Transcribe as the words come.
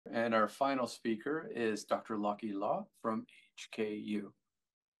And our final speaker is Dr. Locky Law from HKU.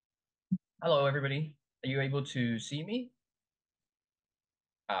 Hello, everybody. Are you able to see me?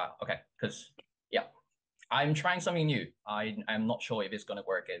 Okay, because yeah, I'm trying something new. I'm not sure if it's gonna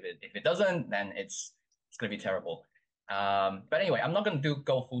work. If it doesn't, then it's gonna be terrible. But anyway, I'm not gonna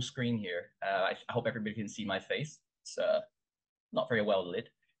go full screen here. I hope everybody can see my face. It's not very well lit.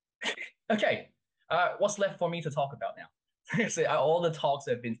 Okay, what's left for me to talk about now? So, all the talks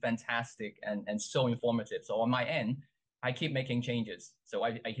have been fantastic and so informative. So on my end, I keep making changes. So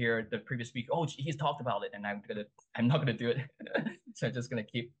I hear the previous speaker, oh, he's talked about it, and I'm not gonna do it. So I'm just gonna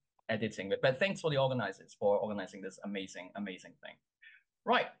keep editing it. But thanks for the organizers for organizing this amazing, amazing thing.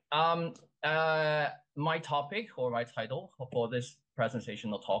 Right. My topic or my title for this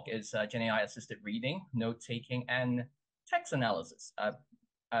presentation or talk is GenAI-assisted reading, note-taking, and text analysis.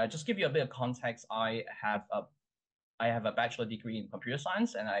 Just give you a bit of context. I have a bachelor degree in computer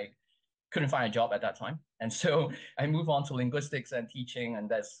science, and I couldn't find a job at that time. And so I moved on to linguistics and teaching, and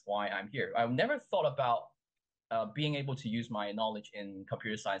that's why I'm here. I've never thought about being able to use my knowledge in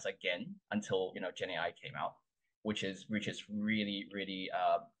computer science again until Gen AI came out, which is really really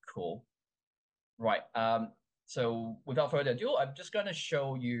cool. Right. So without further ado, I'm just going to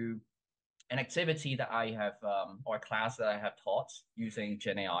show you an activity that I have or a class that I have taught using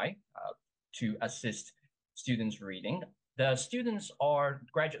Gen AI to assist students reading. The students are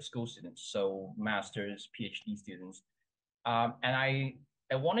graduate school students, so masters, PhD students. And I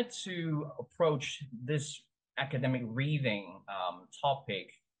wanted to approach this academic reading topic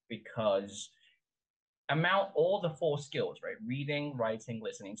because among all the four skills, right? Reading, writing,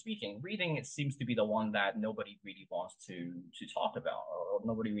 listening, speaking. Reading, it seems to be the one that nobody really wants to talk about or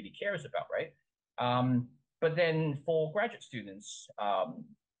nobody really cares about, right? But then for graduate students,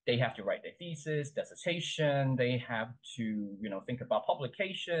 they have to write their thesis, dissertation. They have to, think about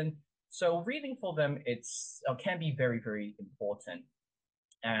publication. So reading for them, it's can be very, very important.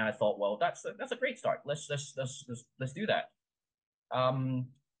 And I thought, well, that's a great start. Let's do that. Um,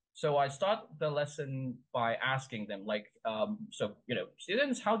 so I start the lesson by asking them, like,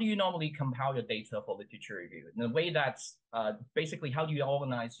 students, how do you normally compile your data for literature review? In the way that's basically how do you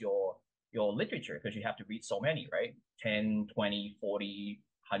organize your literature? Because you have to read so many, right? 10, 20, 40,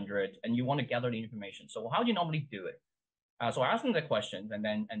 100, and you want to gather the information. So how do you normally do it? So I asked them the questions,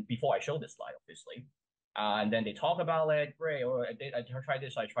 and before I show this slide, obviously, and then they talk about it. Great, or I tried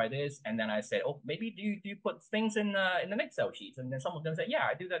this, I tried this, and then I said, oh, maybe do you put things in an Excel sheet? And then some of them said, yeah,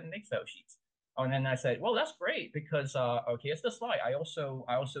 I do that in Excel sheets. And then I said, well, that's great because okay, here's the slide. I also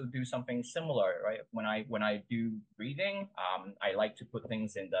do something similar, right? When I do reading, I like to put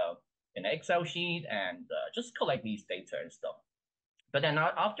things in the Excel sheet and just collect these data and stuff. But then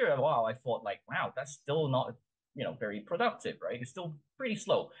after a while, I thought like, wow, that's still not very productive, right? It's still pretty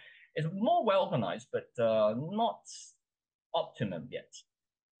slow. It's more well organized, but not optimum yet.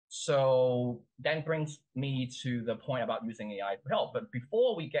 So that brings me to the point about using AI for help. But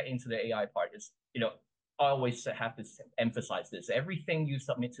before we get into the AI part, I always have to emphasize this: everything you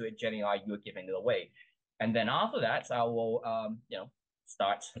submit to a Gen AI, you're giving it away. And then after that, I will,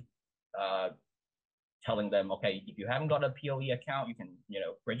 start uh, telling them, okay, if you haven't got a POE account, you can,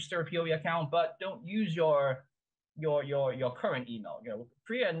 register a POE account, but don't use your current email.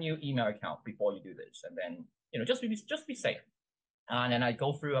 Create a new email account before you do this, and then just be safe. And then I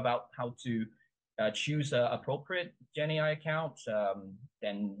go through about how to choose an appropriate Gen AI account.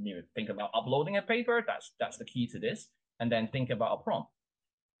 Then think about uploading a paper. That's the key to this, and then think about a prompt.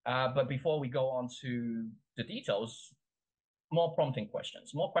 But before we go on to the details, more prompting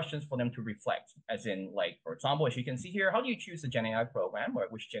questions, more questions for them to reflect. As in, like, for example, as you can see here, how do you choose a Gen AI program, or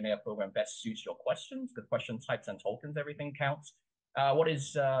which Gen AI program best suits your questions? The question types and tokens, everything counts. What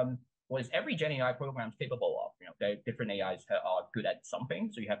is every Gen AI program capable of? There different AIs are good at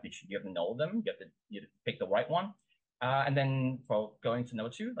something, so you have to know them. You have to pick the right one. And then for going to number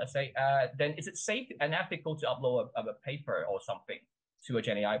two, let's say, then is it safe and ethical to upload a paper or something to a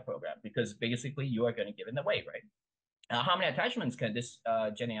Gen AI program? Because basically you are going to give it away, right? How many attachments can this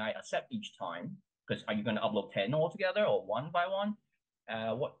Gen AI accept each time? Because are you going to upload 10 altogether or one by one?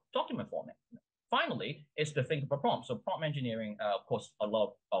 What document format? Finally, is to think of a prompt. So prompt engineering, of course, a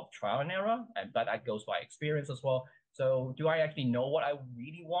lot of trial and error, but that goes by experience as well. So do I actually know what I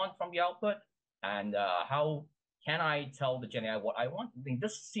really want from the output? And how can I tell the Gen AI what I want? I think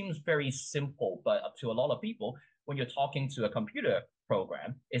this seems very simple, but up to a lot of people, when you're talking to a computer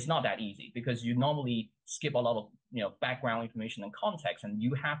program, it's not that easy because you normally skip a lot of background information and context, and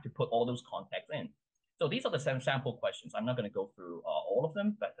you have to put all those context in. So these are the sample questions. I'm not going to go through all of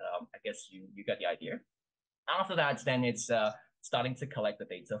them, but I guess you get the idea. After that, then it's starting to collect the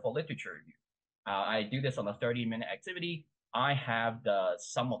data for literature review. I do this on a 30-minute activity. I have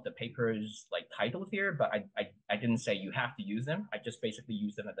some of the papers like titled here, but I didn't say you have to use them. I just basically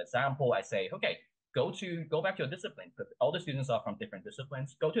use them as an example. I say, okay, go back to your discipline, because all the students are from different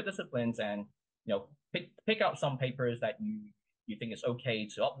disciplines. Go to disciplines and pick out some papers that you think is okay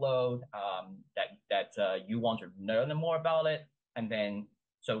to upload, that you want to learn more about it, and then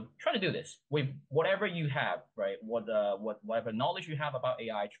so try to do this with whatever you have, right? Whatever knowledge you have about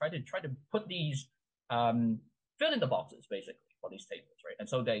AI, try to put these fill in the boxes basically for these tables, right? And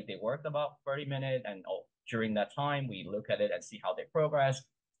so they worked about 30 minutes, and during that time we look at it and see how they progress.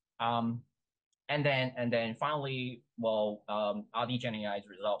 And then finally, well, are the GenAI's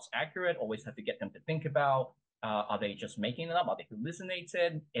results accurate? Always have to get them to think about, are they just making it up? Are they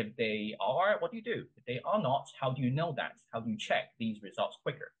hallucinated? If they are, what do you do? If they are not, how do you know that? How do you check these results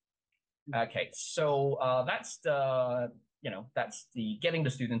quicker? Okay, so that's the getting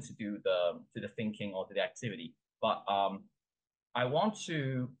the students to do the thinking or the activity. But I want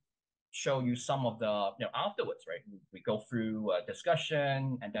to show you some of the, afterwards, right? We go through a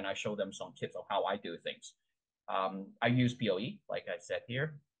discussion, and then I show them some tips of how I do things. I use POE, like I said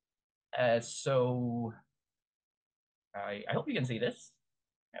here. So I hope you can see this.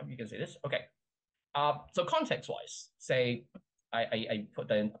 I hope you can see this. Okay. So context-wise, say I put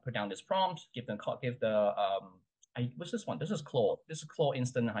down this prompt, give the what's this one? This is Claude. This is Claude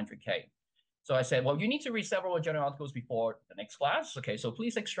Instant 100K. So I said, well, you need to read several journal articles before the next class. Okay, so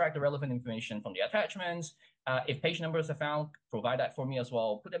please extract the relevant information from the attachments. If page numbers are found, provide that for me as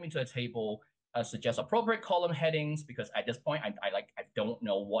well. Put them into a table. Suggest appropriate column headings, because at this point, I don't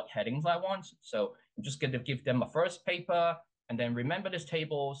know what headings I want. So I'm just going to give them a first paper, and then remember these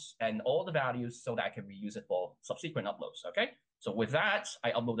tables and all the values so that I can reuse it for subsequent uploads. Okay, so with that, I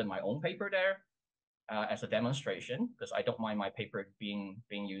uploaded my own paper there as a demonstration, because I don't mind my paper being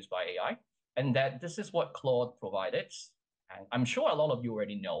used by AI. And that this is what Claude provided. And I'm sure a lot of you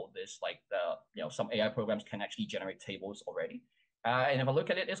already know this, like some AI programs can actually generate tables already. And if I look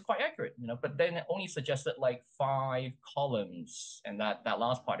at it, it's quite accurate, but then it only suggested like 5 columns, and that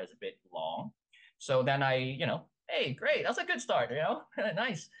last part is a bit long. So then hey, great, that's a good start,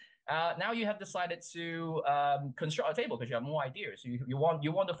 nice. Now you have decided to construct a table because you have more ideas. You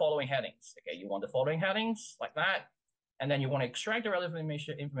want the following headings. Okay, you want the following headings like that. And then you want to extract the relevant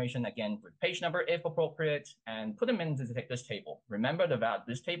information again with page number if appropriate, and put them into this table. Remember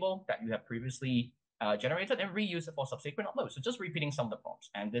this table that you have previously generated, and reuse it for subsequent uploads. So just repeating some of the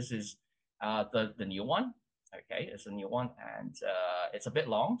prompts. And this is the new one. Okay, it's a new one, and it's a bit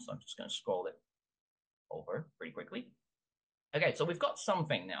long, so I'm just going to scroll it over pretty quickly. Okay, so we've got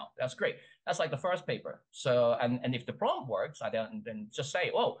something now. That's great. That's like the first paper. So, and if the prompt works, I then just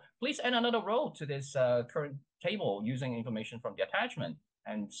say, oh, please add another row to this current table using information from the attachment.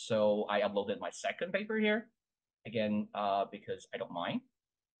 And so I uploaded my second paper here, again, because I don't mind.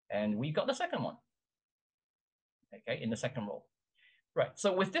 And we got the second one, okay, in the second row. Right,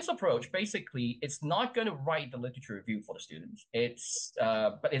 so with this approach, basically, it's not going to write the literature review for the students.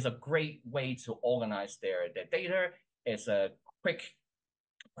 But it's a great way to organize their data. It's a quick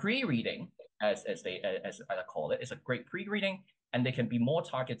pre-reading, as I call it. It's a great pre-reading, and they can be more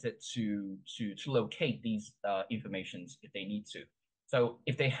targeted to locate these informations if they need to. So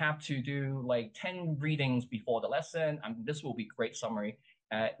if they have to do like 10 readings before the lesson, this will be great summary.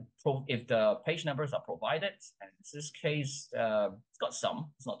 If the page numbers are provided, and in this case, it's got some.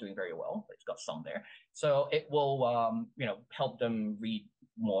 It's not doing very well, but it's got some there. So it will, help them read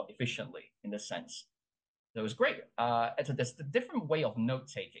more efficiently in this sense. So it's great. It's a different way of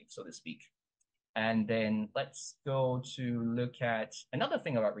note-taking, so to speak. And then let's go to look at another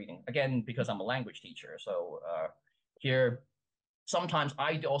thing about reading. Again, because I'm a language teacher, so here, sometimes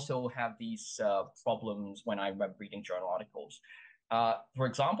I also have these problems when I'm reading journal articles. For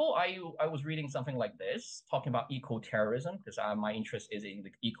example, I was reading something like this, talking about eco-terrorism, because my interest is in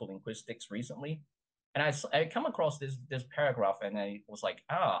the eco-linguistics recently. And I come across this paragraph, and I was like,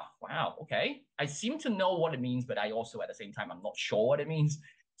 wow, okay. I seem to know what it means, but I also, at the same time, I'm not sure what it means.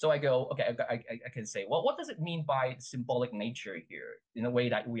 So I go, okay, I can say, well, what does it mean by symbolic nature here? In a way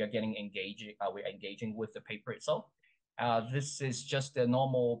that we're engaging with the paper itself. This is just the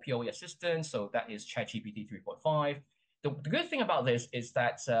normal POE assistant, so that is ChatGPT 3.5. The good thing about this is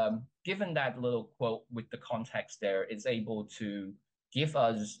that given that little quote with the context there, it's able to give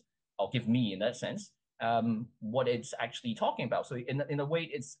us, or give me in that sense, what it's actually talking about. So in a way,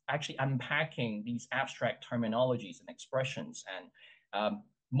 it's actually unpacking these abstract terminologies and expressions, and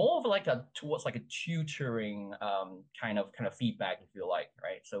more of like towards like a tutoring kind of feedback, if you like,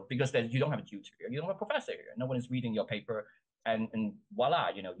 right? So because you don't have a tutor here, you don't have a professor here, no one is reading your paper. and voila,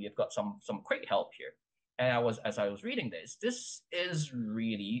 you've got some quick help here. And as I was reading this is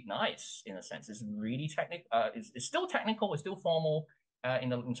really nice in a sense. It's really technical. It's still technical. It's still formal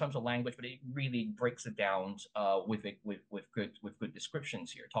in terms of language, but it really breaks it down with good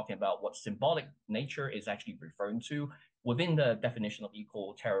descriptions here, talking about what symbolic nature is actually referring to within the definition of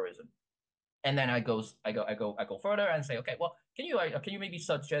eco terrorism. And then I go further and say, okay, well, can you maybe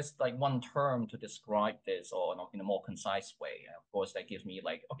suggest like one term to describe this, or in a more concise way? And of course, that gives me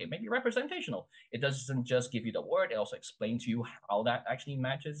like, okay, maybe representational. It doesn't just give you the word; it also explains to you how that actually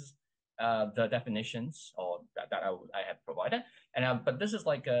matches the definitions or that I have provided. And but this is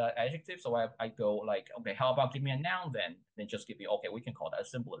like adjective, so I go like, okay, how about give me a noun then? Then just give me, okay, we can call that a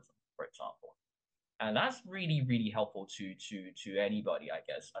symbolism, for example. And that's really, really helpful to anybody, I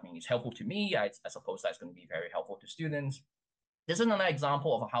guess. I mean, it's helpful to me. I suppose that's going to be very helpful to students. This is another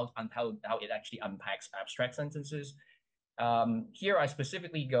example of how it actually unpacks abstract sentences. Here, I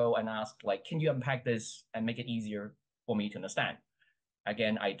specifically go and ask, like, can you unpack this and make it easier for me to understand?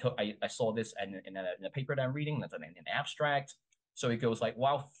 Again, I saw this in a paper that I'm reading, that's an abstract. So it goes like,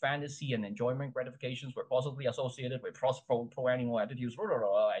 while fantasy and enjoyment gratifications were possibly associated with pro-animal attitudes,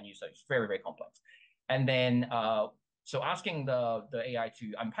 and you say it's very, very complex. And then, so asking the AI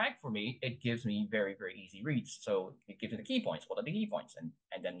to unpack for me, it gives me very, very easy reads. So it gives me the key points. What are the key points? And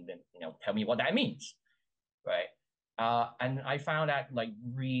then tell me what that means, right? And I found that like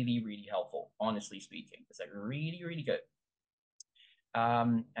really, really helpful, honestly speaking. It's like really, really good.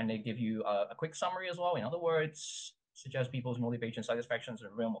 And they give you a quick summary as well. In other words, suggest people's motivation, satisfactions in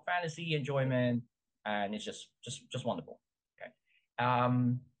the realm of fantasy, enjoyment, and it's just wonderful. Okay.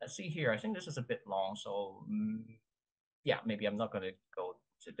 Let's see here. I think this is a bit long, so yeah, maybe I'm not going to go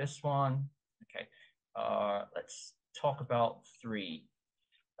to this one. Okay. Let's talk about 3.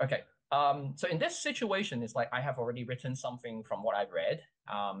 Okay. So in this situation, it's like I have already written something from what I've read.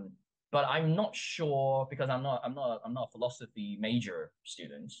 But I'm not sure because I'm not a philosophy major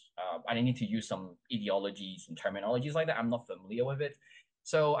student. I need to use some ideologies and terminologies like that. I'm not familiar with it.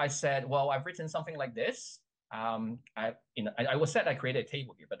 So I said, well, I've written something like this. I was said I created a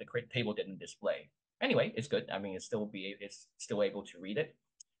table here, but the table didn't display. Anyway, it's good. I mean, it's still able to read it.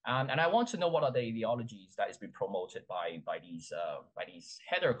 And I want to know what are the ideologies that is being promoted by these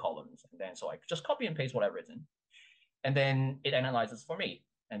header columns. And then so I just copy and paste what I've written, and then it analyzes for me.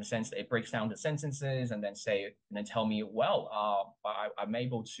 In the sense that it breaks down the sentences and then tell me, well, I am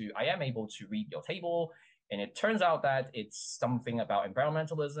able to read your table, and it turns out that it's something about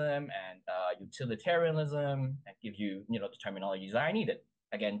environmentalism and utilitarianism, and give you the terminologies that I needed.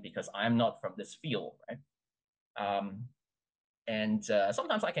 Again, because I'm not from this field, right? And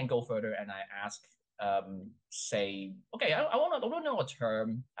sometimes I can go further and I ask, say, okay, I want to know a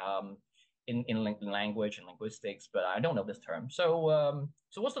term. In language and linguistics, but I don't know this term. So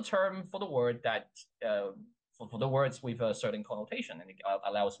what's the term for the word that for the words with a certain connotation? And it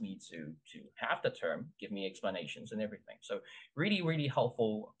allows me to have the term, give me explanations and everything. So really, really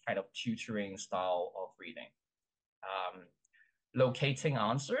helpful kind of tutoring style of reading. Locating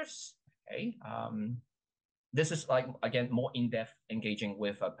answers. Okay. This is like, again, more in-depth engaging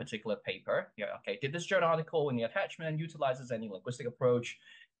with a particular paper. Yeah, okay. Did this journal article in the attachment utilizes any linguistic approach?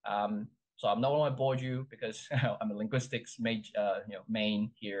 So I'm not going to bore you because I'm a linguistics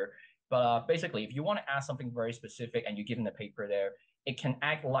main here. But basically, if you want to ask something very specific and you give them the paper there, it can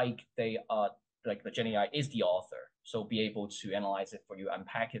act like they are like the GenAI is the author. So be able to analyze it for you,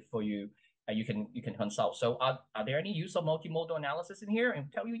 unpack it for you, and you can consult. So are there any use of multimodal analysis in here?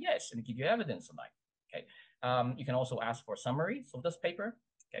 And tell you yes, and give you evidence on that. Okay. You can also ask for summaries of this paper.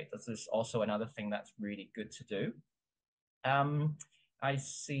 Okay, this is also another thing that's really good to do. I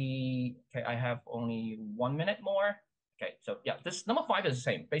see, okay, I have only 1 minute more. Okay, so yeah, this number 5 is the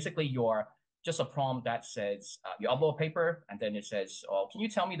same. Basically, you're just a prompt that says, you upload a paper, and then it says, oh, can you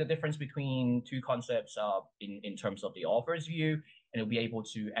tell me the difference between 2 concepts in terms of the author's view? And it'll be able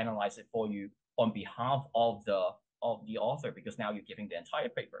to analyze it for you on behalf of the author, because now you're giving the entire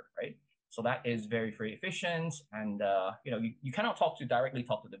paper, right? So that is very, very efficient. And you cannot directly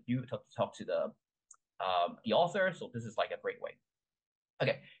talk to the view, talk to the author. So this is like a great way.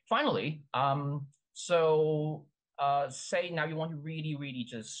 Okay, finally, say now you want to really, really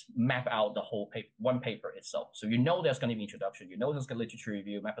just map out the whole one paper itself. So there's going to be introduction, there's going to be literature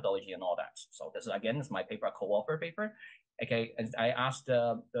review, methodology, and all that. So this is my paper, a co-author paper. Okay, and I asked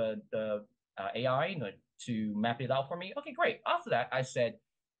the AI to map it out for me. Okay, great. After that, I said,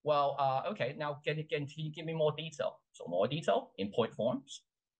 well, okay, now can you give me more detail? So more detail in point forms.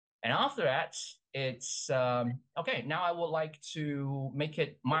 And after that, it's okay. Now I would like to make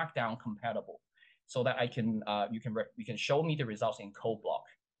it Markdown compatible. so that I can you can show me the results in code block.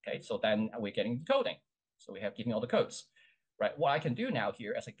 Okay, so then we're getting the coding. So we have giving all the codes, right? What I can do now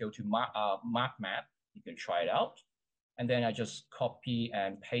here as I go to map, you can try it out, and then I just copy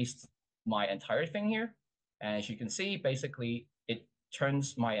and paste my entire thing here. And as you can see, basically it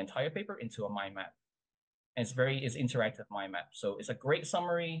turns my entire paper into a mind map. And it's interactive mind map. So it's a great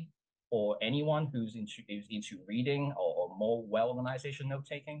summary for anyone who's into reading or more well-organization note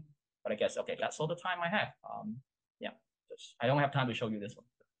taking. But I guess okay, that's all the time I have. Yeah, I don't have time to show you this one.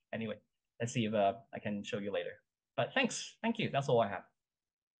 Anyway, let's see if I can show you later. But thank you. That's all I have.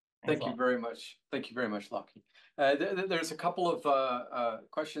 Thank you very much. Thank you very much, Locky. There's a couple of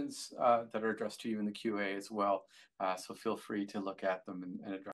questions that are addressed to you in the QA as well. So feel free to look at them and address